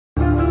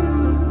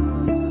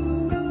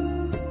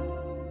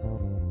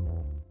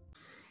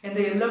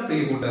എൻ്റെ എല്ലാ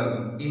പ്രിയ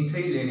കൂട്ടുകാർക്കും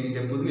ഇൻസൈഡ്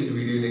ലേണിംഗിൻ്റെ പുതിയൊരു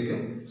വീഡിയോയിലേക്ക്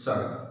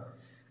സ്വാഗതം.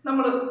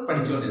 നമ്മൾ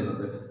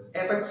പഠിച്ചുകൊണ്ടിരുന്നത്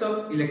എഫക്ട്സ്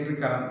ഓഫ്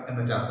ഇലക്ട്രിക് കറന്റ്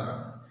എന്ന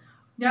ചാപ്റ്ററാണ്.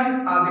 ഞാൻ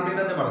ആദ്യമേ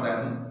തന്നെ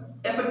പറഞ്ഞായിരുന്നു,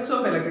 എഫക്ട്സ്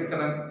ഓഫ് ഇലക്ട്രിക്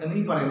കറന്റ്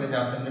എന്നീ പറയുന്ന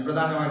ചാപ്റ്ററിന്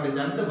പ്രധാനമായിട്ട്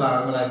രണ്ട്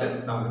ഭാഗങ്ങളായിട്ട്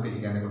നമുക്ക്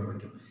തിരിക്കാനെ കൊണ്ട്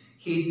പറ്റും.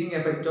 Heating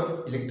effect of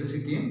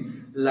ഇലക്ട്രിസിറ്റിയും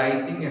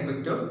lighting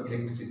effect of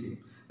ഇലക്ട്രിസിറ്റിയും.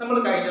 നമ്മൾ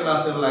കഴിഞ്ഞ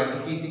ക്ലാസ്സുകളായിട്ട്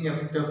ഹീറ്റിംഗ്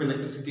എഫക്റ്റ് ഓഫ്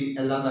ഇലക്ട്രിസിറ്റി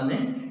എല്ലാം തന്നെ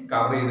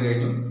കവർ ചെയ്ത്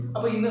കഴിഞ്ഞു.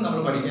 അപ്പോൾ ഇന്ന്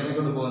നമ്മൾ പഠിക്കാനെ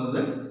കൊണ്ട്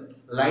പോകുന്നത്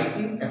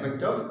ലൈറ്റിംഗ്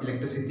എഫക്റ്റ് ഓഫ്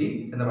ഇലക്ട്രിസിറ്റി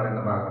എന്ന് പറയുന്ന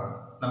ഭാഗമാണ്.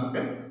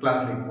 നമുക്ക്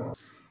ക്ലാസ്സിലേക്ക് പോകാം.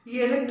 ഈ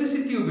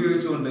ഇലക്ട്രിസിറ്റി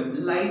ഉപയോഗിച്ചുകൊണ്ട്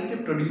ലൈറ്റ്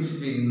പ്രൊഡ്യൂസ്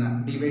ചെയ്യുന്ന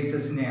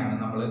ഡിവൈസസിനെയാണ്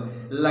നമ്മൾ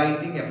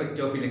ലൈറ്റിംഗ്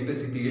എഫക്റ്റ് ഓഫ്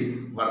ഇലക്ട്രിസിറ്റിയിൽ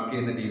വർക്ക്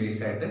ചെയ്യുന്ന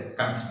ഡിവൈസ് ആയിട്ട്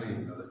കൺസിഡർ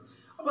ചെയ്യുന്നത്.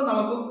 അപ്പോൾ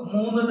നമുക്ക്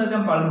 3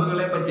 തരം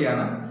ബൾബുകളെ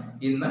പറ്റിയാണ്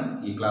ഇന്ന്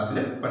ഈ ക്ലാസ്സിൽ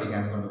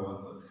പഠിക്കാൻ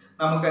കൊണ്ടുപോകുന്നത്.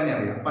 നമുക്ക് തന്നെ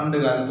അറിയാം, പണ്ട്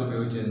കാലത്ത്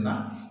ഉപയോഗിച്ചിരുന്ന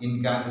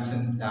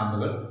ഇൻകാൻഡസെന്റ്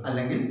ലാമ്പുകൾ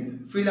അല്ലെങ്കിൽ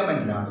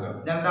ഫിലമെന്റ് ലാമ്പുകൾ.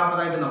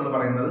 രണ്ടാമതായിട്ട് നമ്മൾ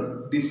പറയുന്നത്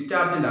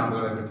ഡിസ്ചാർജ്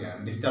ലാമ്പുകളെ പറ്റിയാണ്.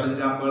 ഡിസ്ചാർജ്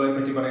ലാമ്പുകളെ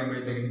പറ്റി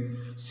പറയുമ്പോഴത്തേക്ക്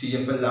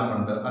CFL ലാമ്പ്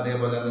ഉണ്ട്,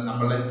 അതേപോലെ തന്നെ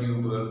നമ്മളുടെ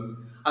ട്യൂബുകൾ,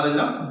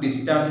 അതെല്ലാം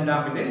ഡിസ്ചാർജ്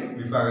ലാമ്പിന്റെ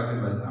വിഭാഗത്തിൽ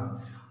വരുന്നതാണ്.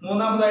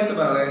 മൂന്നാമതായിട്ട്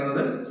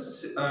പറയുന്നത്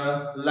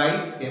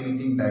ലൈറ്റ്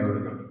എമിറ്റിംഗ്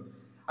ഡയോഡുകൾ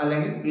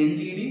അല്ലെങ്കിൽ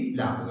LED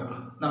ലാമ്പുകൾ.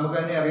 നമുക്ക്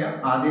തന്നെ അറിയാം,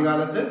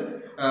 ആദ്യകാലത്ത്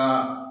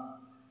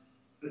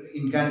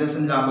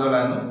ഇൻകാൻഡസെന്റ്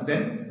ലാമ്പുകളായിരുന്നു,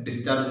 ദെൻ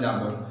ഡിസ്ചാർജ്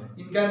ലാമ്പുകൾ.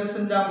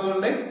 ഇൻകാൻഡസെന്റ്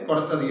ലാമ്പുകളുടെ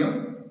കുറച്ചധികം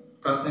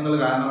പ്രശ്നങ്ങൾ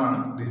കാരണമാണ്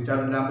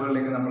ഡിസ്ചാർജ്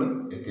ലാമ്പുകളിലേക്ക് നമ്മൾ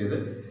എത്തിയത്.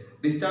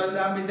 ഡിസ്ചാർജ്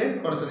ലാമ്പിന്റെ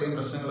കുറച്ചധികം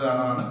പ്രശ്നങ്ങൾ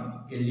കാരണമാണ്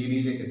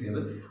LED-യിലേക്ക്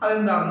എത്തിയത്.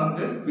 അതെന്താണ്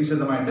നമുക്ക്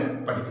വിശദമായിട്ട്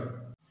പഠിക്കാം.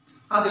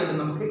 ആദ്യമായിട്ട്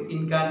നമുക്ക്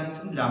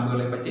ഇൻകാൻഡസെന്റ്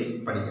ലാമ്പുകളെ പറ്റി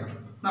പഠിക്കാം.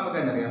 നമുക്ക്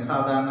തന്നെ അറിയാം,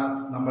 സാധാരണ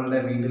നമ്മളുടെ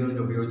വീടുകളിൽ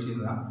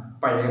ഉപയോഗിച്ചിരുന്ന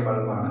പഴയ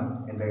ബൾബാണ്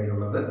എൻ്റെ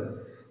കയ്യിലുള്ളത്.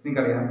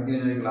 നിങ്ങൾക്കറിയാം,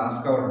 ഇതിനൊരു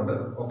ഗ്ലാസ് കവർ ഉണ്ട്.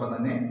 ഒപ്പം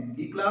തന്നെ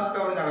ഈ ഗ്ലാസ്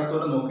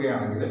കവറിനകത്തോടെ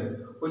നോക്കുകയാണെങ്കിൽ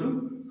ഒരു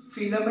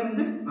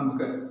ഫിലമെന്റ്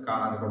നമുക്ക്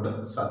കാണാൻ കൊണ്ട്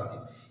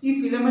സാധിക്കും. ഈ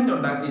ഫിലമെന്റ്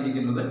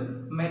ഉണ്ടാക്കിയിരിക്കുന്നത്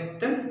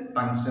മെറ്റൽ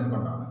ടങ്സ്റ്റൺ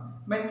കൊണ്ടാണ്.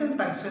 മെറ്റൽ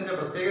ടങ്സ്റ്റന്റെ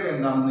പ്രത്യേകത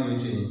എന്താണെന്ന്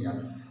ചോദിച്ചു കഴിഞ്ഞാൽ,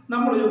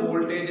 നമ്മളൊരു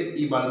വോൾട്ടേജ്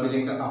ഈ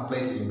ബൾബിലേക്ക് അപ്ലൈ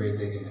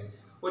ചെയ്യുമ്പോഴത്തേക്കിന്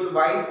ഒരു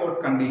white hot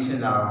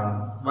കണ്ടീഷനിലാവാനും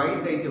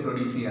white light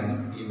produce ചെയ്യാനും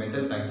ഈ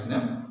മെറ്റൽ ടങ്സ്റ്റന്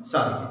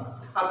സാധിക്കും.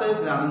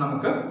 അത്തരത്തിലാണ്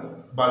നമുക്ക്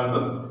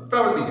ബൾബ്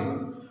പ്രവർത്തിക്കുന്നത്.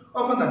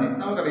 ഒപ്പം തന്നെ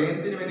നമുക്കറിയാം,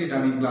 എന്തിനു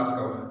വേണ്ടിയിട്ടാണ് ഈ ഗ്ലാസ്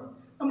കവർ.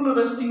 നമ്മൾ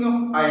റെസ്റ്റിംഗ്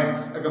ഓഫ് അയൺ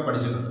ഒക്കെ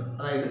പഠിച്ചിട്ടുണ്ട്.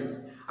 അതായത്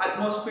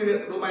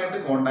അറ്റ്മോസ്ഫിയറുമായിട്ട്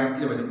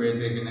കോണ്ടാക്റ്റിൽ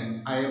വരുമ്പോഴത്തേക്കിന്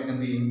അയൺ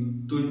എന്ത് ചെയ്യും,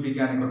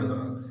 തുരുമ്പിക്കാനെ കൊണ്ട്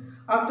തുടങ്ങും.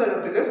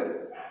 അത്തരത്തിൽ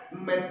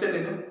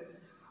മെറ്റലിന്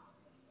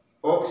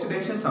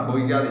ഓക്സിഡേഷൻ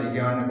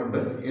സംഭവിക്കാതിരിക്കാനെ കൊണ്ട്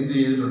എന്ത്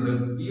ചെയ്തിട്ടുണ്ട്,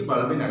 ഈ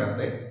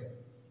ബൾബിനകത്തെ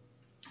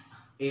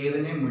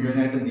എയറിനെ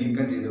മുഴുവനായിട്ട്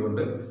നീക്കം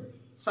ചെയ്തുകൊണ്ട്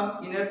സം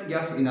ഇനർട്ട്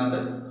ഗ്യാസ് ഇതിനകത്ത്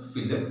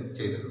ഫില്ല്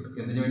ചെയ്തിട്ടുണ്ട്.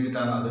 എന്തിനു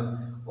വേണ്ടിയിട്ടാണ്? അത്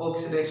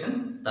ഓക്സിഡേഷൻ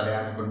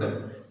തടയാനെ കൊണ്ട്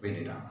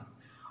വേണ്ടിയിട്ടാണ്.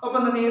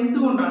 ഒപ്പം തന്നെ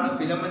എന്തുകൊണ്ടാണ്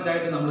ഫിലമെന്റ്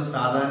ആയിട്ട് നമ്മൾ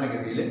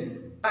സാധാരണഗതിയിൽ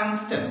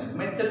ടങ്സ്റ്റൺ,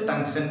 മെറ്റൽ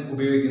ടങ്സ്റ്റൺ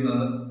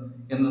ഉപയോഗിക്കുന്നത്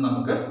എന്ന്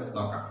നമുക്ക്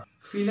നോക്കാം.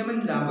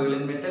 ഫിലമെന്റ്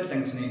ലാമ്പുകളിൽ മെറ്റൽ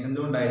ടങ്സ്റ്റനെ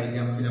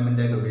എന്തുകൊണ്ടായിരിക്കാം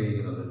ഫിലമെന്റ് ആയിട്ട്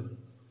ഉപയോഗിക്കുന്നത്?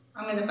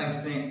 അങ്ങനെ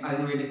ടങ്സ്റ്റനെ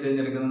അതിനുവേണ്ടി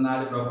തിരഞ്ഞെടുക്കുന്ന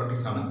 4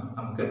 പ്രോപ്പർട്ടീസ് ആണ്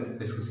നമുക്ക്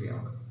ഡിസ്കസ്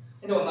ചെയ്യാനുള്ളത്.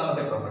 ഇതിന്റെ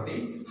ഒന്നാമത്തെ പ്രോപ്പർട്ടി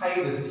ഹൈ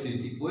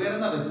റെസിസ്റ്റിവിറ്റി,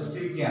 ഉയർന്ന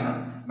റെസിസ്റ്റിവിറ്റിയാണ്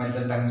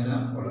മെറ്റൽ ടങ്സ്റ്റന്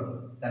ഉള്ളത്.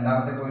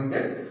 രണ്ടാമത്തെ പോയിന്റ്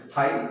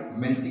ഹൈ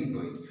മെൽറ്റിംഗ്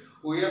പോയിന്റ്,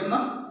 ഉയർന്ന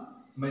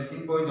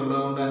മെൽറ്റിംഗ് പോയിന്റ്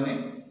ഉള്ളതുകൊണ്ട് തന്നെ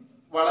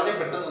വളരെ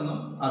പെട്ടെന്നൊന്നും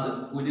അത്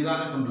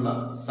ഉരുകാനെ കൊണ്ടുള്ള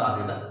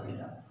സാധ്യത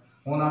ഇല്ല.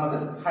 മൂന്നാമത്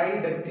ഹൈ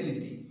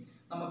ഡക്റ്റിലിറ്റി,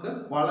 നമുക്ക്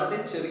വളരെ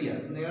ചെറിയ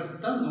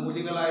നേർത്ത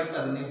നൂലുകളായിട്ട്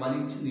അതിനെ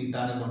വലിച്ചു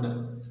നീട്ടാനെ കൊണ്ട്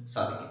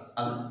സാധിക്കും.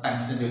 അത്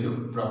ടങ്സ്റ്റന്റെ ഒരു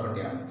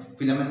പ്രോപ്പർട്ടിയാണ്.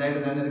 ഫിലമെന്റ് ആയിട്ട്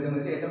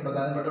തിരഞ്ഞെടുക്കുന്നതിൽ ഏറ്റവും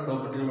പ്രധാനപ്പെട്ട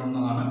പ്രോപ്പർട്ടികൾ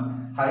ഒന്നാണ്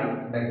ഹൈ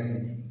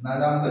ഡക്റ്റിലിറ്റി.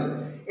 നാലാമത്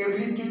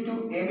ability to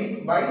emit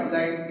white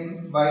light in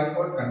white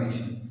hot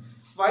condition.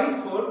 White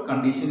hot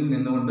കണ്ടീഷനിൽ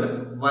നിന്നുകൊണ്ട്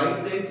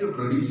വൈറ്റ് ലൈറ്റ്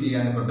പ്രൊഡ്യൂസ്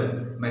ചെയ്യാനെ കൊണ്ട്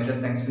മെറ്റൽ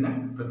ടങ്സ്റ്റന്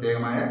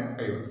പ്രത്യേകമായ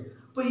കഴിവുണ്ട്.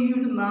 അപ്പോൾ ഈ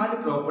ഒരു 4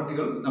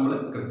 പ്രോപ്പർട്ടികൾ നമ്മൾ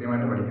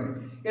കൃത്യമായിട്ട് പഠിക്കണം.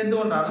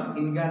 എന്തുകൊണ്ടാണ്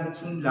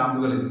ഇൻകാൻഡസെന്റ്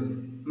ലാമ്പുകളിൽ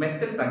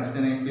മെറ്റൽ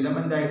ടങ്സ്റ്റനെ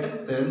ഫിലമെന്റ് ആയിട്ട്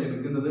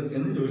തിരഞ്ഞെടുക്കുന്നത്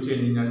എന്ന് ചോദിച്ചു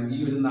കഴിഞ്ഞാൽ ഈ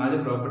ഒരു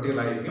 4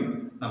 പ്രോപ്പർട്ടികളായിരിക്കും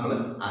നമ്മൾ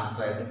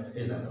ആൻസർ ആയിട്ട്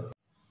എഴുതേണ്ടത്.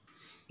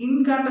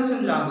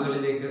 ഇൻകാൻഡസെന്റ്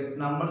ലാമ്പുകളിലേക്ക്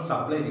നമ്മൾ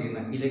സപ്ലൈ ചെയ്യുന്ന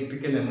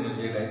ഇലക്ട്രിക്കൽ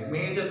എനർജിയുടെ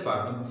മേജർ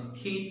പാർട്ടും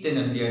ഹീറ്റ്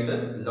എനർജി ആയിട്ട്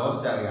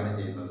ലോസ്റ്റ് ആവുകയാണ്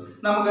ചെയ്യുന്നത്.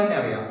 നമുക്ക് തന്നെ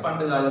അറിയാം,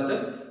 പണ്ട് കാലത്ത്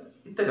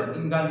ഇത്തരം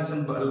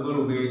ഇൻകാൻഡസെന്റ് ബൾബുകൾ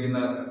ഉപയോഗിക്കുന്ന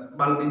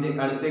ബൾബിന്റെ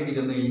അടുത്തേക്ക്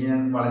ചെന്ന് കഴിഞ്ഞാൽ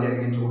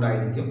വളരെയധികം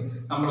ചൂടായിരിക്കും.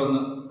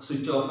 നമ്മളൊന്ന്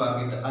സ്വിച്ച് ഓഫ്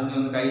ആക്കിയിട്ട് അതിനെ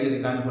ഒന്ന്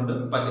കയ്യിലെടുക്കാൻ കൊണ്ട്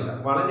പറ്റില്ല.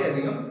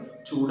 വളരെയധികം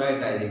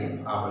ചൂടായിട്ടായിരിക്കും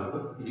ആ ബൾബ്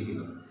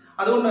ഇരിക്കുന്നത്.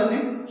 അതുകൊണ്ട് തന്നെ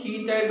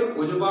ഹീറ്റായിട്ട്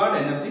ഒരുപാട്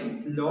എനർജി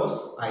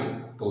ലോസ് ആയി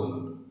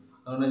പോകുന്നുണ്ട്.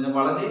 അതുകൊണ്ട് തന്നെ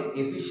വളരെ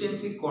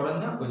എഫിഷ്യൻസി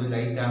കുറഞ്ഞ ഒരു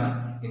ലൈറ്റാണ്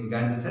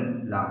ഇൻകാൻഡസെന്റ്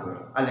ലാമ്പുകൾ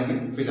അല്ലെങ്കിൽ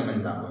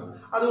ഫിലമെന്റ് ലാമ്പുകൾ.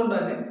 അതുകൊണ്ട്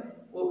തന്നെ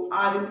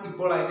ആരും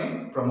ഇപ്പോൾ അതിനെ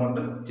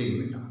പ്രൊമോട്ട്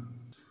ചെയ്യുന്നില്ല.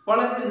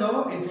 വളരെ ലോ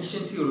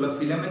എഫിഷ്യൻസി ഉള്ള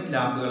ഫിലമെന്റ്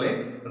ലാമ്പുകളെ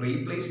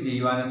റീപ്ലേസ്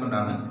ചെയ്യുവാനെ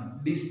കൊണ്ടാണ്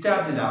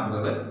ഡിസ്ചാർജ്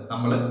ലാമ്പുകൾ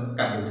നമ്മൾ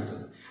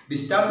കണ്ടുപിടിച്ചത്.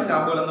 ഡിസ്ചാർജ്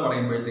ലാമ്പുകൾ എന്ന്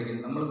പറയുമ്പോഴത്തേക്കും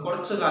നമ്മൾ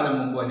കുറച്ചു കാലം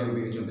മുമ്പ് വരെ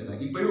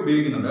ഉപയോഗിച്ചുകൊണ്ടിരുന്നത്, ഇപ്പോഴും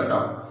ഉപയോഗിക്കുന്നുണ്ട്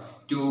കേട്ടോ.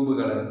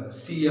 ട്യൂബുകൾ,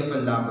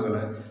 CFL ലാമ്പുകൾ,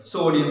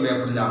 സോഡിയം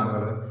വേപ്പർ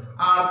ലാമ്പുകൾ,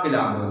 ആർക്ക്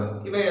ലാമ്പുകൾ,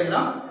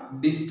 ഇവയെല്ലാം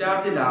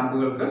ഡിസ്ചാർജ്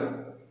ലാമ്പുകൾക്ക്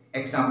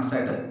എക്സാമ്പിൾസ്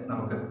ആയിട്ട്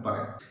നമുക്ക്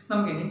പറയാം.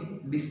 നമുക്കിനി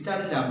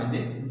ഡിസ്ചാർജ് ലാമ്പിന്റെ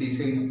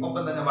ഡിസൈനും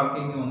ഒപ്പം തന്നെ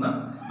വർക്കിങ്ങും ഒന്ന്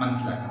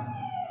മനസ്സിലാക്കാം.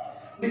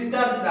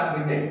 ഡിസ്ചാർജ്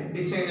ലാമ്പിന്റെ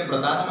ഡിസൈന്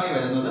പ്രധാനമായി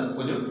വരുന്നത്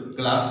ഒരു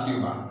ഗ്ലാസ്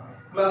ട്യൂബാണ്.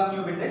 ഗ്ലാസ്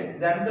ട്യൂബിന്റെ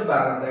 2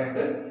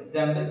 ഭാഗത്തായിട്ട്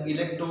 2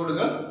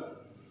 ഇലക്ട്രോഡുകൾ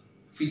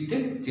ഫിറ്റ്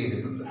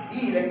ചെയ്തിട്ടുണ്ട്. ഈ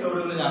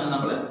ഇലക്ട്രോഡുകളിലാണ്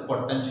നമ്മൾ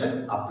പൊട്ടൻഷ്യൽ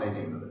അപ്ലൈ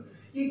ചെയ്യുന്നത്.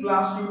 ഈ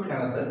ഗ്ലാസ്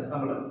ട്യൂബിനകത്ത്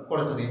നമ്മൾ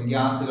കുറച്ചധികം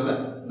ഗ്യാസുകൾ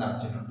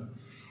നിറച്ചിട്ടുണ്ട്.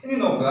 ഇനി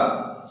നോക്കുക,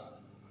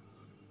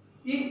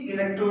 ഈ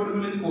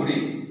ഇലക്ട്രോഡുകളിൽ കൂടി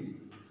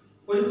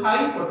ഒരു ഹൈ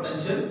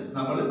പൊട്ടൻഷ്യൽ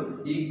നമ്മൾ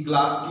ഈ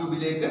ഗ്ലാസ്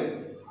ട്യൂബിലേക്ക്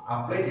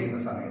അപ്ലൈ ചെയ്യുന്ന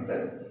സമയത്ത്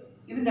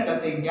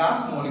ഇതിനകത്തെ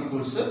ഗ്യാസ്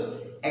മോളിക്യൂൾസ്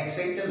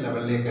എക്സൈറ്റഡ്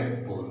ലെവലിലേക്ക്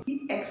പോകും. ഈ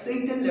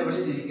എക്സൈറ്റഡ്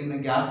ലെവലിൽ ഇരിക്കുന്ന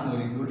ഗ്യാസ്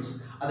മോളിക്യൂൾസ്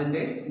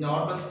അതിന്റെ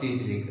നോർമൽ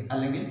സ്റ്റേറ്റിലേക്ക്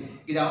അല്ലെങ്കിൽ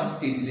ഗ്രൗണ്ട്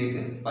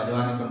സ്റ്റേറ്റിലേക്ക്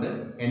വരുവാനെ കൊണ്ട്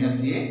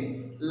എനർജിയെ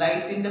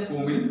ലൈറ്റിന്റെ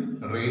ഫോമിൽ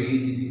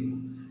റേഡിയേറ്റ് ചെയ്യുന്നു.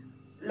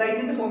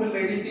 ലൈറ്റിന്റെ ഫോമിൽ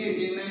റേഡിയേറ്റ്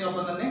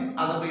ചെയ്യുന്നതിനൊപ്പം തന്നെ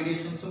അതർ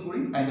റേഡിയേഷൻസും കൂടി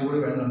അതിന്റെ കൂടെ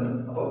വരുന്നുണ്ട്.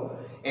 അപ്പോൾ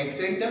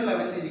എക്സൈറ്റഡ്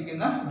ലെവലിൽ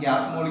ഇരിക്കുന്ന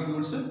ഗ്യാസ്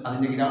മോളിക്യൂൾസ്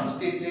അതിന്റെ ഗ്രൗണ്ട്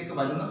സ്റ്റേറ്റിലേക്ക്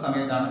വരുന്ന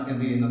സമയത്താണ്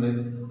എന്ത് ചെയ്യുന്നത്?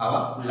 അവ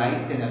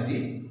ലൈറ്റ് എനർജി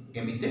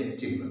എമിറ്റ്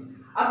ചെയ്യുന്നത്.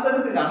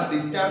 അത്തരത്തിലാണ്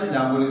ഡിസ്ചാർജ്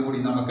ലാമ്പുകളിൽ കൂടി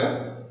നമുക്ക്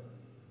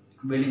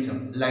വെളിച്ചം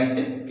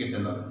ലൈറ്റ്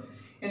കിട്ടുന്നത്.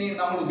 ഇനി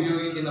നമ്മൾ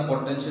ഉപയോഗിക്കുന്ന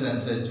പൊട്ടൻഷ്യൽ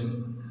അനുസരിച്ചും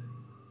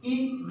ഈ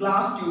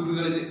ഗ്ലാസ്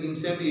ട്യൂബുകളിൽ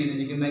ഇൻസേർട്ട്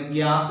ചെയ്തിരിക്കുന്ന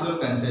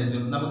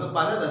ഗ്യാസുകൾക്കനുസരിച്ചും നമുക്ക്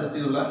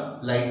പലതരത്തിലുള്ള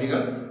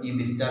ലൈറ്റുകൾ ഈ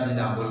ഡിസ്ചാർജ്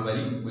ലാമ്പുകൾ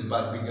വഴി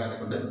ഉൽപ്പാദിപ്പിക്കാനെ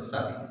കൊണ്ട്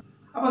സാധിക്കും.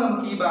 അപ്പോൾ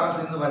നമുക്ക് ഈ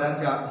ഭാഗത്ത് നിന്ന് വരാൻ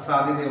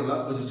സാധ്യതയുള്ള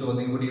ഒരു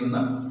ചോദ്യം കൂടി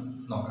ഒന്ന്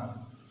നോക്കാം.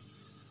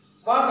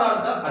 What are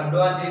the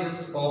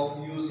advantages of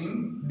using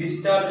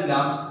discharge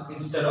lamps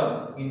instead of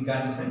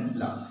incandescent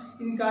lamp?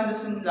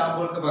 Incandescent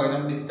ലാമ്പുകൾക്ക്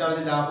പകരം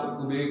ഡിസ്ചാർജ് ലാമ്പ്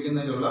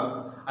ഉപയോഗിക്കുന്നതിലുള്ള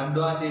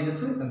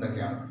അഡ്വാൻറ്റേജസ്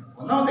എന്തൊക്കെയാണ്?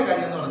 ഒന്നാമത്തെ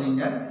കാര്യം എന്ന് പറഞ്ഞു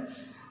കഴിഞ്ഞാൽ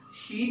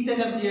ഹീറ്റ്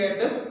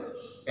എനർജിയായിട്ട്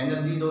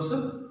എനർജി ലോസ്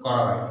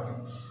കുറവായിരിക്കും.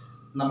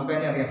 നമുക്ക്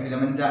തന്നെ അറിയാം,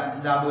 ഫിലമെന്റ്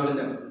ലാമ്പുകളിൽ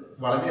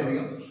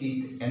വളരെയധികം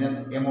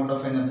എമൗണ്ട്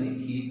ഓഫ് എനർജി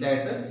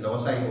ഹീറ്റായിട്ട്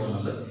ലോസ് ആയി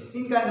പോകുന്നുണ്ട്.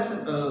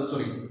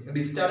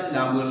 ഡിസ്ചാർജ്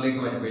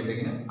ലാമ്പുകളിലേക്ക്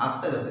വരുമ്പോഴത്തേക്കിന്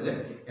അത്തരത്തിൽ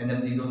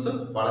എനർജി ലോസ്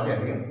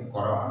വളരെയധികം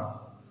കുറവാണ്.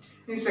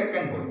 ഈ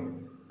സെക്കൻഡ് പോയിന്റ്,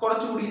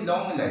 കുറച്ചുകൂടി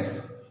ലോങ് ലൈഫ്.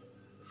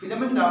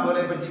 ഫിലമെന്റ്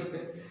ലാമ്പുകളെ പറ്റി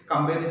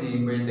കമ്പയർ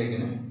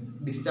ചെയ്യുമ്പോഴത്തേക്കിന്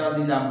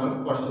ഡിസ്ചാർജ് ലാമ്പുകൾ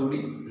കുറച്ചുകൂടി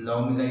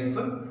ലോങ്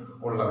ലൈഫ്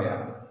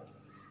ഉള്ളവയാണ്.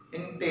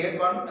 ഇനി തേർഡ്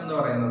വൺ എന്ന്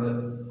പറയുന്നത്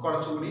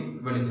കുറച്ചുകൂടി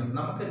വെളിച്ചം.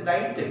 നമുക്ക്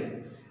ലൈറ്റ്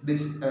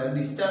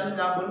ഡിസ്ചാർജ്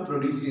ലാമ്പുകൾ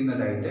പ്രൊഡ്യൂസ് ചെയ്യുന്ന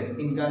ലൈറ്റ്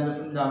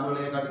ഇൻകാൻഡസെന്റ്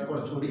ലാമ്പുകളെക്കാട്ടി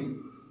കുറച്ചുകൂടി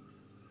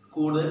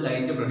കൂടുതൽ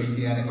ലൈറ്റ് പ്രൊഡ്യൂസ്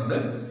ചെയ്യാനെ കൊണ്ട്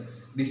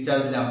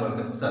ഡിസ്ചാർജ്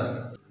ലാമ്പുകൾക്ക്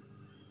സാധിക്കും.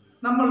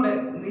 നമ്മളുടെ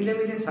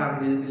നിലവിലെ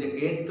സാഹചര്യത്തിൽ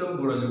ഏറ്റവും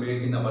കൂടുതൽ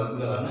ഉപയോഗിക്കുന്ന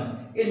ബൾബുകളാണ്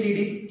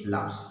LED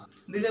ലാംപ്സ്.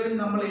 നിലവിൽ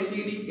നമ്മൾ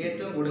LED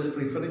ഏറ്റവും കൂടുതൽ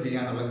പ്രിഫർ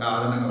ചെയ്യാനുള്ള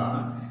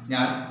കാരണങ്ങളാണ്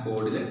ഞാൻ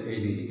ബോർഡിൽ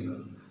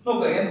എഴുതിയിരിക്കുന്നത്.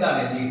 നോക്കുക, എന്താണ്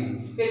LED?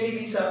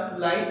 LEDs R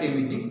light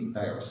emitting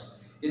diodes.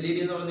 LED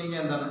എന്ന് പറഞ്ഞു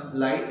കഴിഞ്ഞാൽ എന്താണ്?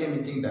 ലൈറ്റ്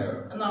എമിറ്റിംഗ് ഡയോഡ്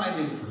എന്നാണ്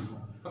അതിന്റെ ഒരു full form.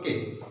 Okay.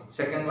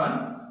 Second one,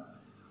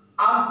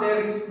 as there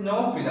is no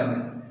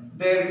filament,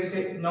 there is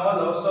no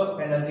loss of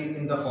energy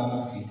in the form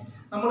of heat.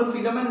 നമ്മൾ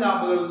filament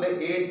ലാമ്പുകളുടെ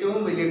ഏറ്റവും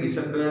വലിയ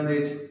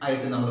ഡിസഡ്വാൻറ്റേജ്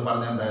ആയിട്ട് നമ്മൾ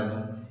പറഞ്ഞ എന്തായിരുന്നു?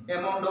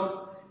 എമൗണ്ട് ഓഫ്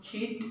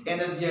ഹീറ്റ്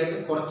എനർജി ആയിട്ട്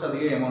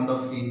കുറച്ചധികം എമൗണ്ട്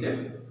ഓഫ് ഹീറ്റ്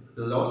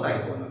ലോസ് ആയി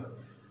പോകുന്നത്.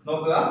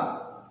 നോക്കുക,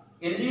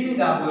 LED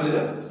ലാമ്പുകളിൽ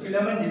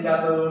ഫിലമെന്റ്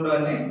ഇല്ലാത്തത് കൊണ്ട്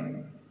തന്നെ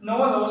no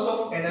loss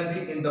of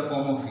energy in the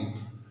form of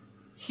heat.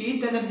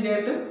 Heat energy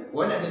ആയിട്ട്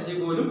ഒരു എനർജി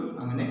പോലും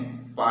അങ്ങനെ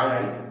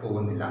പാഴായി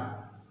പോകുന്നില്ല.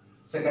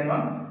 Second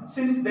one,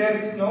 since there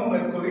is no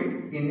mercury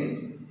in it,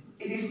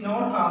 it is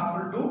not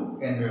harmful to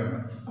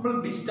environment. നമ്മൾ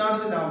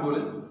ഡിസ്ചാർജ്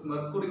ലാമ്പുകളിൽ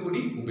മെർക്കുറി കൂടി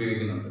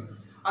ഉപയോഗിക്കുന്നുണ്ട്.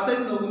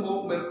 അതായത് നോക്കുമ്പോൾ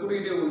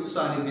മെർക്കുറിയുടെ ഒരു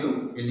സാന്നിധ്യവും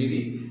LED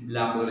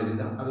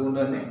ലാമ്പുകളിലില്ല. അതുകൊണ്ട്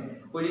തന്നെ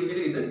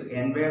ഒരിക്കലും ഇത്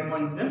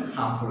എൻവയൺമെന്റിന്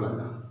ഹാർംഫുൾ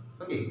അല്ല.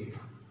 ഓക്കെ,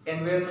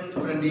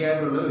 എൻവയൺമെന്റ് ഫ്രണ്ട്ലി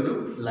ആയിട്ടുള്ള ഒരു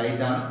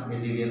ലൈറ്റാണ്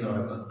LED എന്ന്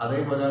പറയുന്നത്.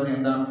 അതേപോലെ തന്നെ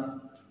എന്താണ്,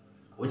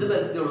 ഒരു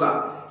തരത്തിലുള്ള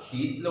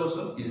ഹീറ്റ്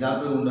ലോസും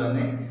ഇല്ലാത്തത് കൊണ്ട്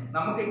തന്നെ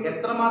നമുക്ക്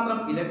എത്രമാത്രം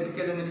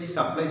ഇലക്ട്രിക്കൽ എനർജി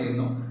സപ്ലൈ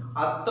ചെയ്യുന്നു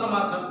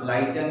അത്രമാത്രം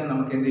ലൈറ്റ് തന്നെ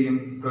നമുക്ക് എന്ത് ചെയ്യും?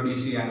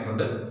 പ്രൊഡ്യൂസ് ചെയ്യാൻ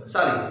കൊണ്ട്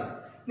സാധിക്കും.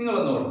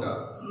 നിങ്ങളൊന്ന് ഓർക്കുക,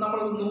 നമ്മൾ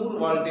 100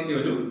 വാൾട്ടിന്റെ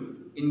ഒരു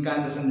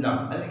ഇൻകാൻഡസെന്റ്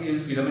ലാമ്പ് അല്ലെങ്കിൽ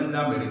ഒരു ഫിലമെന്റ്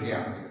ലാമ്പ്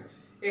എടുക്കുകയാണെങ്കിൽ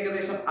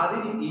ഏകദേശം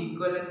അതിന്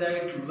ഈക്വലന്റ്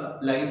ആയിട്ടുള്ള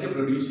ലൈറ്റ്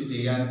പ്രൊഡ്യൂസ്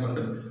ചെയ്യാൻ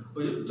കൊണ്ട്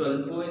ഒരു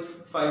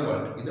 12.5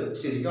 വോൾട്ട്, ഇത്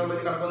ശരിക്കുള്ള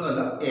ഒരു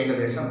കണക്കൊന്നുമല്ല,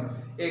 ഏകദേശം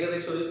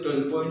ഒരു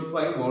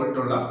 12.5 വോൾട്ട്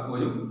ഉള്ള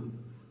ഒരു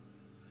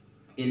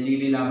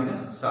LED ലാമ്പിന്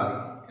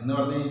സാധിക്കും. എന്ന്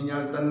പറഞ്ഞു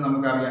കഴിഞ്ഞാൽ തന്നെ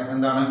നമുക്കറിയാം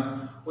എന്താണ്,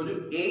 ഒരു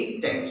 8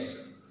 ടൈംസ്,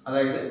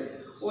 അതായത്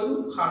ഒരു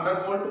 100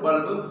 വോൾട്ട്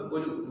ബൾബ്,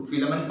 ഒരു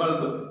ഫിലമെന്റ്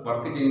ബൾബ്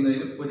വർക്ക്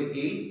ചെയ്യുന്നതിന് ഒരു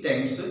 8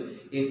 ടൈംസ്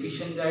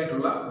എഫിഷ്യന്റ്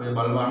ആയിട്ടുള്ള ഒരു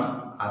ബൾബാണ്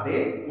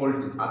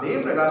അതേ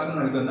പ്രകാശം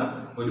നൽകുന്ന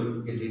ഒരു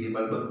LED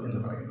ബൾബ് എന്ന്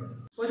പറയുന്നത്.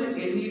 ഒരു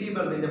LED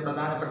ബൾബിന്റെ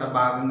പ്രധാനപ്പെട്ട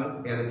ഭാഗങ്ങൾ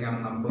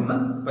ഏതൊക്കെയാണെന്ന് നമുക്കൊന്ന്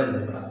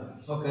പരിചയപ്പെടാം.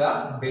 നോക്കുക,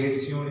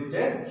 base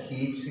unit,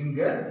 heat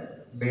sink,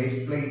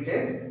 base plate,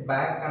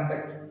 back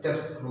conductor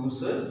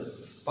screws,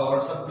 power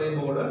supply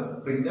board,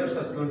 printer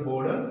circuit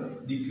board,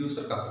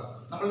 diffuser cup.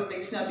 നമ്മുടെ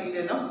ടെക്സ്റ്റിനകത്ത്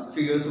ഇതിലെല്ലാം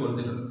ഫിഗേഴ്സ്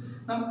കൊടുത്തിട്ടുണ്ട്.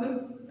 നമുക്ക്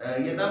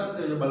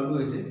യഥാർത്ഥത്തിൽ ഒരു ബൾബ്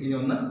വെച്ച് ഇനി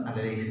ഒന്ന്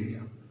അനലൈസ്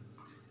ചെയ്യാം.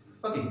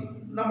 ഓക്കെ,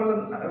 നമ്മൾ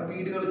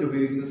വീടുകളിൽ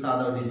ഉപയോഗിക്കുന്ന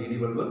സാധാ ഒരു LED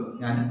ബൾബ്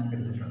ഞാൻ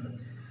എടുത്തിട്ടുണ്ട്.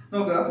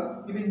 നോക്കുക,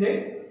 ഇതിന്റെ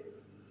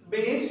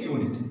ബേസ്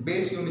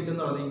യൂണിറ്റ്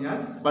എന്ന് പറഞ്ഞു കഴിഞ്ഞാൽ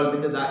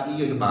ബൾബിന്റെ ഈ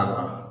ഒരു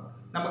ഭാഗമാണ്.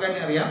 നമുക്ക്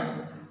തന്നെ അറിയാം,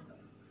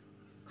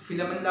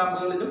 ഫിലമെന്റ്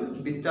ലാമ്പുകളിലും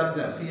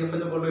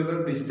CFL പോലുള്ള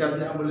ഡിസ്ചാർജ്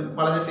ലാമ്പുകളിലും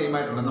വളരെ സെയിം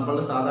ആയിട്ടുള്ള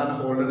നമ്മളുടെ സാധാരണ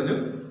ഹോൾഡറിലും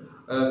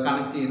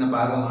കണക്ട് ചെയ്യുന്ന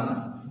ഭാഗമാണ്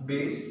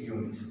base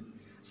unit.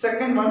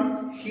 Second one,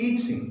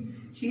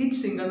 heat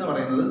sink എന്ന്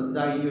പറയുന്നത്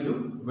ഈ ഒരു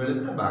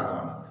വെളുത്ത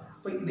ഭാഗമാണ്.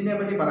 അപ്പോൾ ഇതിനെ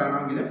പറ്റി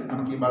പറയണമെങ്കിൽ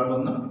നമുക്ക് ഈ ബൾബ്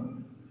ഒന്ന്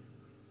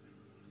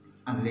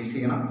അനലൈസ്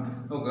ചെയ്യണം.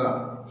 നോക്കുക,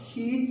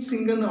 ഹീറ്റ്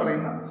സിങ്ക് എന്ന്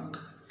പറയുന്ന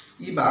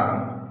ഈ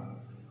ഭാഗം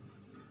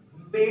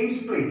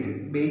ബേസ്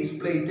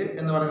പ്ലേറ്റ്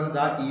എന്ന്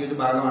പറയുന്നത് ഈ ഒരു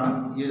ഭാഗമാണ്.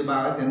 ഈ ഒരു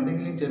ഭാഗത്ത്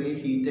എന്തെങ്കിലും ചെറിയ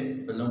ഹീറ്റ്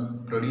വല്ലതും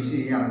പ്രൊഡ്യൂസ്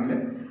ചെയ്യുകയാണെങ്കിൽ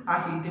ആ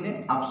ഹീറ്റിനെ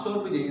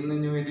അബ്സോർബ്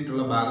ചെയ്യുന്നതിന്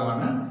വേണ്ടിയിട്ടുള്ള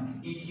ഭാഗമാണ്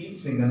ഈ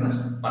ഹീറ്റ് സിങ്ക് എന്ന്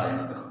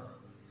പറയുന്നത്.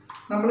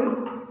 നമ്മൾ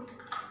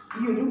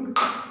ഈ ഒരു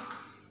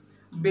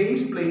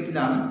ബേസ്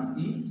പ്ലേറ്റിലാണ്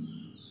ഈ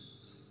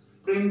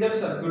പ്രിന്റർ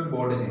സർക്യൂട്ട്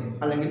ബോർഡിനെ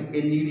അല്ലെങ്കിൽ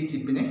LED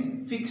ചിപ്പിനെ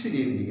ഫിക്സ്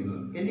ചെയ്തിരിക്കുന്നത്.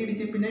 LED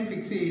ചിപ്പിനെ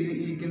ഫിക്സ്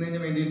ചെയ്തിരിക്കുന്നതിന്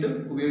വേണ്ടിയിട്ട്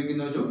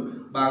ഉപയോഗിക്കുന്ന ഒരു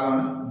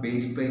ഭാഗമാണ്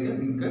ബേസ് പ്ലേറ്റ്.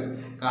 നിങ്ങൾക്ക്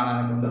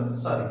കാണാനെ കൊണ്ട്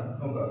സാധിക്കും.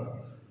 നോക്കുക,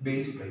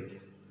 ബേസ് പ്ലേറ്റ്.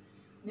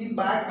 ഈ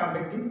ബാക്ക്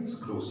കണ്ടക്റ്റിംഗ്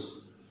സ്ക്രൂസ്,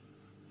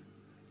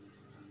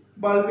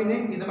 ബൾബിനെ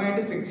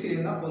ഇതുമായിട്ട് ഫിക്സ്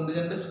ചെയ്യുന്ന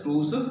 1-2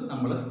 സ്ക്രൂസ്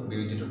നമ്മൾ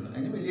ഉപയോഗിച്ചിട്ടുണ്ട്.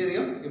 അതിന്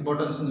വലിയധികം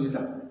ഇമ്പോർട്ടൻസ് ഒന്നുമില്ല.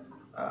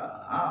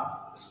 ആ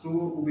സ്ക്രൂ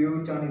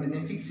ഉപയോഗിച്ചാണ് ഇതിനെ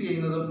ഫിക്സ്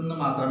ചെയ്യുന്നതെന്ന്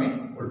മാത്രമേ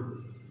ഉള്ളൂ.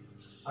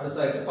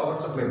 അടുത്തായിട്ട് power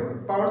supply board.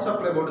 Power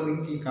supply board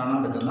നിങ്ങൾക്ക് ഈ കാണാൻ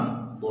പറ്റുന്ന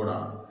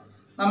ബോർഡാണ്.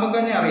 നമുക്ക്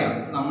തന്നെ അറിയാം,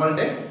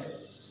 നമ്മളുടെ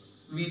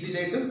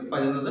വീട്ടിലേക്ക്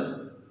വരുന്നത്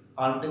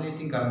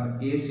ആൾട്ടർനേറ്റിംഗ്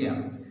കറണ്ട് AC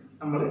ആണ്.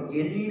 നമ്മൾ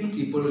LED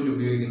ചിപ്പുകളിൽ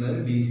ഉപയോഗിക്കുന്നത്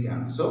DC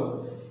ആണ്. സോ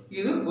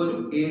ഇത് ഒരു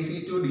AC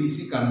to DC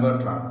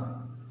കൺവേർട്ടറാണ്.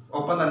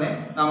 ഒപ്പം തന്നെ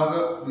നമുക്ക്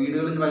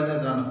വീടുകളിൽ വരുന്ന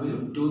എത്രയാണ്, ഒരു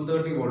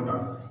 230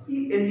 വോൾട്ടാണ്. ഈ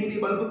LED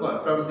ബൾബ്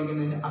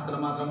പ്രവർത്തിക്കുന്നതിന്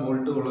അത്രമാത്രം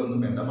വോൾട്ടുകളൊന്നും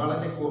വേണ്ട,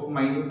 വളരെ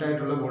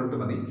മൈന്യൂട്ടായിട്ടുള്ള വോൾട്ട്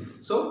മതി.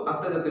 സോ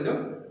അത്തരത്തിൽ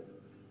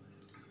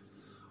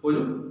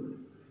ഒരു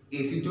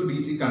AC to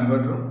DC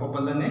കൺവേർട്ടറും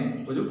ഒപ്പം തന്നെ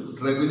ഒരു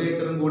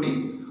റെഗുലേറ്ററും കൂടി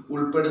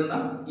ഉൾപ്പെടുന്ന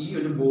ഈ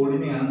ഒരു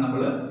ബോർഡിനെയാണ്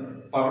നമ്മൾ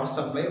പവർ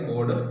സപ്ലൈ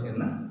ബോർഡ്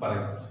എന്ന്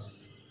പറയുന്നത്.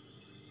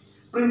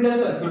 പ്രിന്റർ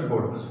സർക്യൂട്ട്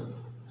ബോർഡ്,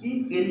 ഈ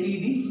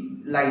LED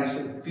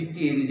ലൈറ്റ്സ് ഫിറ്റ്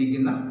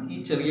ചെയ്തിരിക്കുന്ന ഈ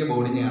ചെറിയ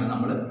ബോർഡിനെയാണ്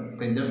നമ്മൾ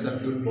പ്രിന്റർ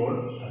സർക്യൂട്ട്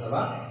ബോർഡ്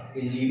അഥവാ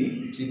LED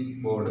ചിപ്പ്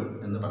ബോർഡ്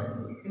എന്ന്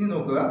പറയുന്നത്. ഇനി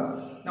നോക്കുക,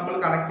 നമ്മൾ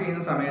കണക്ട്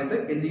ചെയ്യുന്ന സമയത്ത്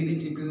LED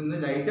ചിപ്പിൽ നിന്ന്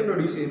ലൈറ്റ്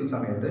പ്രൊഡ്യൂസ് ചെയ്യുന്ന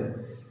സമയത്ത്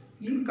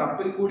ഈ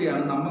കപ്പിൽ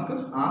കൂടിയാണ് നമുക്ക്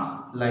ആ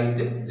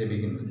ലൈറ്റ്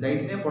ലഭിക്കുന്നത്.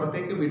 ലൈറ്റിനെ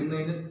പുറത്തേക്ക്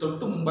വിടുന്നതിന്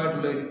തൊട്ട്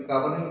മുമ്പായിട്ടുള്ള ഒരു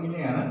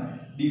കവറിങ്ങിനെയാണ്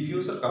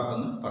ഡിഫ്യൂസർ കപ്പ്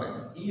എന്ന്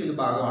പറയുന്നത്. ഈ ഒരു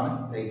ഭാഗമാണ്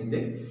ലൈറ്റിൻ്റെ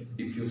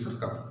ഡിഫ്യൂസർ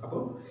കപ്പ്.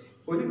 അപ്പോൾ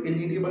ഒരു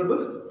LED ബൾബ്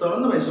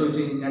തുറന്ന് പരിശോധിച്ച്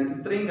കഴിഞ്ഞാൽ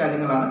ഇത്രയും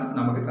കാര്യങ്ങളാണ്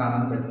നമുക്ക്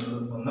കാണാൻ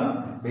പറ്റുന്നത്. ഒന്ന്,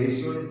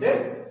 ബേസ് യൂണിറ്റ്,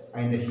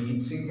 അതിൻ്റെ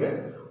ഹീറ്റ് സിങ്ക്,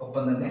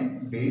 ഒപ്പം തന്നെ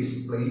base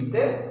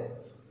plate,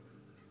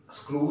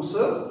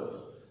 screws,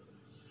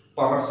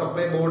 power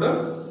supply board,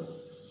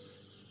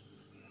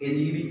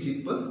 LED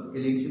chip.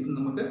 LED chip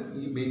നമുക്ക്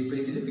ഈ ബേസ്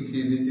പ്ലേറ്റിൽ ഫിക്സ്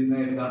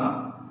ചെയ്തിരിക്കുന്നതായിട്ട് കാണാം.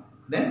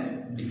 Then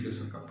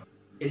diffuser cup.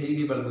 LED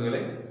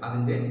ബൾബുകളെ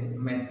അതിൻ്റെ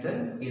മെറ്റൽ,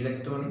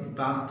 ഇലക്ട്രോണിക്,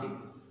 പ്ലാസ്റ്റിക്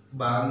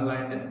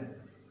ഭാഗങ്ങളായിട്ട്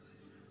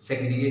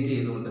സെഗ്രിഗേറ്റ്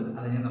ചെയ്തുകൊണ്ട്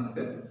അതിനെ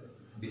നമുക്ക്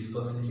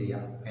ഡിസ്പോസൽ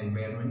ചെയ്യാം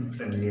എൻവയോൺമെൻറ്റ്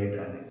ഫ്രണ്ട്ലി ആയിട്ട്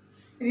തന്നെ.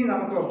 ഇനി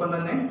നമുക്ക് ഒപ്പം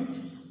തന്നെ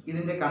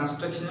ഇതിൻ്റെ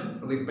കൺസ്ട്രക്ഷനും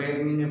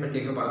റിപ്പയറിങ്ങിനെ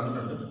പറ്റിയൊക്കെ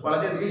പറഞ്ഞിട്ടുണ്ട്.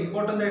 വളരെയധികം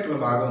ഇമ്പോർട്ടൻ്റ് ആയിട്ടുള്ള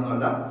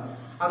ഭാഗമൊന്നുമല്ല.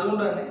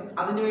 അതുകൊണ്ട് തന്നെ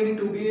അതിന്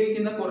വേണ്ടിയിട്ട്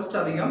ഉപയോഗിക്കുന്ന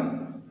കുറച്ചധികം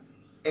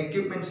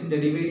എക്യുപ്മെൻറ്റ്സിൻ്റെ,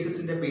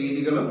 ഡിവൈസസിൻ്റെ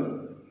പേരുകളും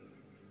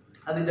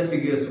അതിൻ്റെ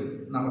ഫിഗേഴ്സും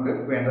നമുക്ക്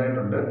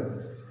വേണ്ടതായിട്ടുണ്ട്.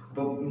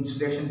 അപ്പോൾ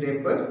insulation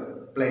tape,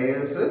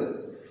 players,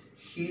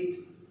 heat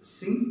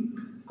sink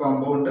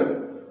compound,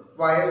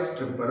 wire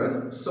stripper,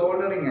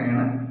 soldering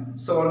iron,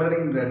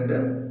 soldering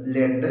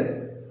lead,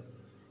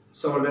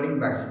 soldering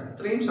wax.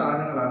 ഇത്രയും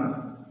സാധനങ്ങളാണ്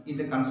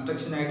ഇതിൻ്റെ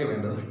കൺസ്ട്രക്ഷനായിട്ട്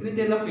വേണ്ടത്.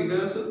 ഇതിൻ്റെ എല്ലാ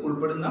ഫിഗേഴ്സ്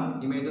ഉൾപ്പെടുന്ന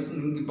ഇമേജസ്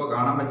നിങ്ങൾക്ക് ഇപ്പോൾ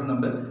കാണാൻ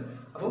പറ്റുന്നുണ്ട്.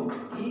 അപ്പോൾ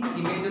ഈ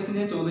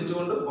ഇമേജസിനെ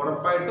ചോദിച്ചുകൊണ്ട്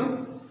ഉറപ്പായിട്ടും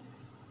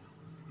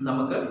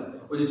നമുക്ക്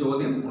ഒരു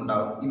ചോദ്യം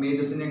ഉണ്ടാകും.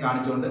 ഇമേജസിനെ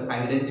കാണിച്ചുകൊണ്ട്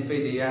ഐഡൻറ്റിഫൈ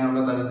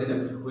ചെയ്യാനുള്ള തരത്തിൽ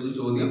ഒരു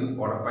ചോദ്യം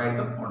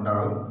ഉറപ്പായിട്ടും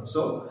ഉണ്ടാകും.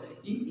 സോ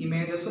ഈ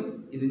ഇമേജസും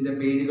ഇതിൻ്റെ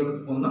പേരുകളും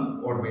ഒന്ന്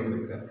ഓർമ്മയിൽ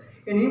വെക്കുക.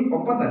 ഇനിയും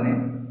ഒപ്പം തന്നെ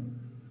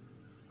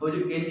ഒരു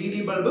LED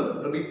ബൾബ്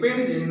റിപ്പയർ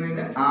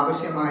ചെയ്യുന്നതിന്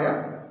ആവശ്യമായ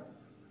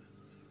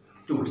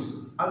ടൂൾസ്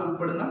അത്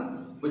ഉൾപ്പെടുന്ന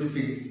ഒരു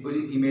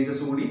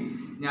ഇമേജസ് കൂടി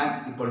ഞാൻ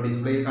ഇപ്പോൾ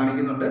ഡിസ്പ്ലേയിൽ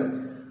കാണിക്കുന്നുണ്ട്.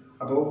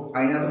 അപ്പോൾ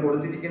അതിനകത്ത്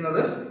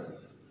കൊടുത്തിരിക്കുന്നത്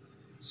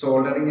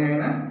soldering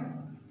iron,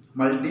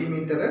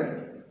 multimeter,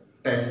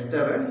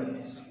 tester,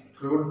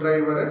 screw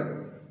driver,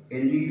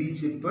 LED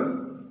chip,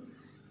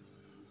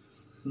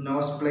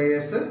 nose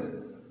players,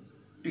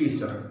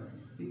 tweezer.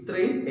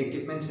 ഇത്രയും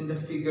എക്യുപ്മെൻറ്റ്സിൻ്റെ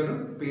ഫിഗറും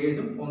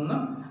പേരും ഒന്ന്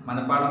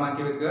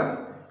മനഃപ്പാഠമാക്കി വെക്കുക.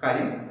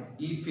 കാര്യം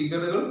ഈ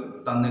ഫിഗറുകൾ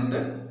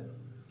തന്നിട്ട്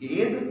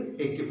ഏത്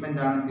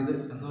എക്യുപ്മെൻ്റ് ആണ് ഇത്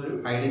എന്നൊരു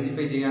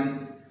ഐഡൻറ്റിഫൈ ചെയ്യാൻ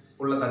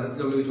ഉള്ള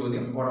തരത്തിലുള്ളൊരു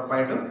ചോദ്യം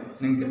ഉറപ്പായിട്ടും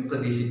നിങ്ങൾക്ക്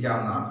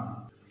പ്രതീക്ഷിക്കാവുന്നതാണ്.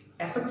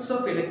 എഫക്ട്സ്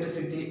ഓഫ്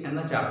ഇലക്ട്രിസിറ്റി എന്ന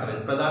ചാപ്റ്ററിൽ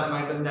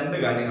പ്രധാനമായിട്ടും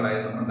 2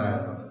 കാര്യങ്ങളായിരുന്നു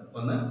ഉണ്ടായിരുന്നത്.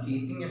 ഒന്ന്,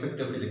 ഹീറ്റിംഗ്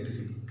എഫക്റ്റ് ഓഫ്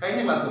ഇലക്ട്രിസിറ്റി.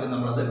 കഴിഞ്ഞ ക്ലാസ്സിൽ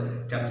നമ്മളത്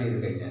ചർച്ച ചെയ്ത്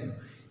കഴിഞ്ഞായിരുന്നു.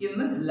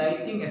 ഇന്ന്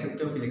ലൈറ്റിംഗ്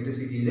എഫക്റ്റ് ഓഫ്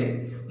ഇലക്ട്രിസിറ്റിയിലെ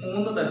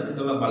 3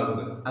 തരത്തിലുള്ള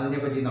ബൾബുകൾ,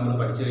 അതിനെപ്പറ്റി നമ്മൾ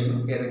പഠിച്ചു കഴിഞ്ഞു.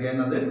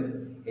 ഏതൊക്കെയാണത്?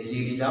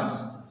 LED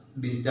lamps,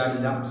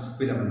 discharge lamps,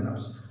 filament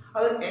lamps.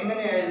 അത്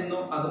എങ്ങനെയായിരുന്നു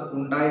അത്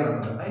ഉണ്ടായി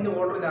വന്നത്, അതിൻ്റെ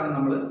ഓർഡറിലാണ്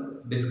നമ്മൾ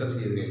ഡിസ്കസ്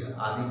ചെയ്ത് കഴിഞ്ഞത്.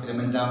 ആദ്യം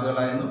ഫിലമെന്റ്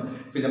ലാമ്പുകളായിരുന്നു.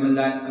 ഫിലമെന്റ്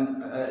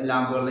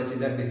ലാമ്പുകളുടെ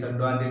ചില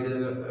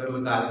ഡിസഡ്വാൻറ്റേജുകൾ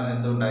കാരണം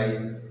എന്തുണ്ടായി?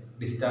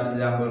 ഡിസ്ചാർജ്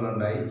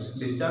ലാമ്പുകളുണ്ടായി.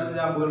 ഡിസ്ചാർജ്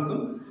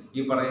ലാമ്പുകൾക്കും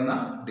ഈ പറയുന്ന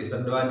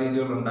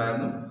ഡിസഡ്വാൻറ്റേജുകൾ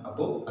ഉണ്ടായിരുന്നു.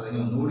 അപ്പോൾ അതിനെ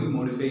ഒന്നുകൂടി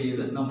മോഡിഫൈ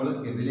ചെയ്ത് നമ്മൾ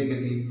ഇതിലേക്ക്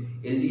എത്തി?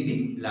 LED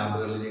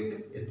ലാമ്പുകളിലേക്ക്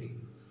എത്തി.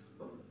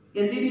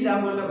 LED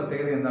ലാമ്പുകളുടെ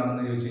പ്രത്യേകത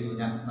എന്താണെന്ന് ചോദിച്ചു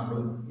കഴിഞ്ഞാൽ നമ്മൾ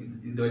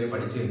ഇതുവരെ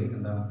പഠിച്ചു കഴിഞ്ഞു.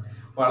 എന്താണ്?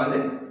 വളരെ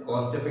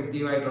കോസ്റ്റ്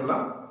എഫക്റ്റീവായിട്ടുള്ള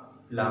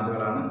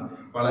ലാമ്പുകളാണ്,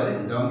 വളരെ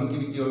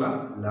ലോങ്ങിറ്റിവിറ്റി ഉള്ള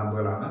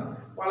ലാമ്പുകളാണ്,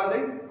 വളരെ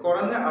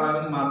കുറഞ്ഞ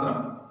അളവിൽ മാത്രം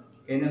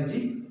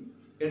എനർജി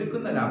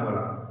എടുക്കുന്ന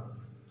ലാമ്പുകളാണ്.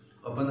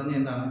 ഒപ്പം തന്നെ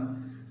എന്താണ്,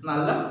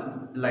 നല്ല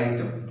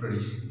ലൈറ്റും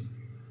പ്രൊഡ്യൂസ് ചെയ്യും.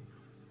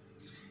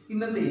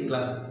 ഇന്നത്തെ ഈ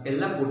ക്ലാസ്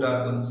എല്ലാ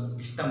കൂട്ടുകാർക്കും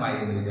ഇഷ്ടമായി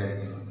എന്ന്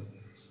വിചാരിക്കുന്നു.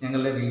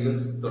 ഞങ്ങളുടെ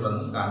വീഡിയോസ്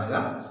തുടർന്ന് കാണുക,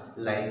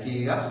 ലൈക്ക്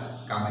ചെയ്യുക,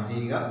 കമൻറ്റ്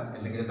ചെയ്യുക.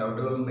 എന്തെങ്കിലും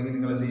ഡൗട്ടുകൾ ഉണ്ടെങ്കിൽ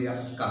നിങ്ങൾ എന്ത് ചെയ്യുക,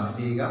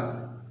 കമൻറ്റ് ചെയ്യുക.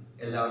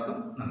 എല്ലാവർക്കും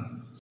നന്ദി.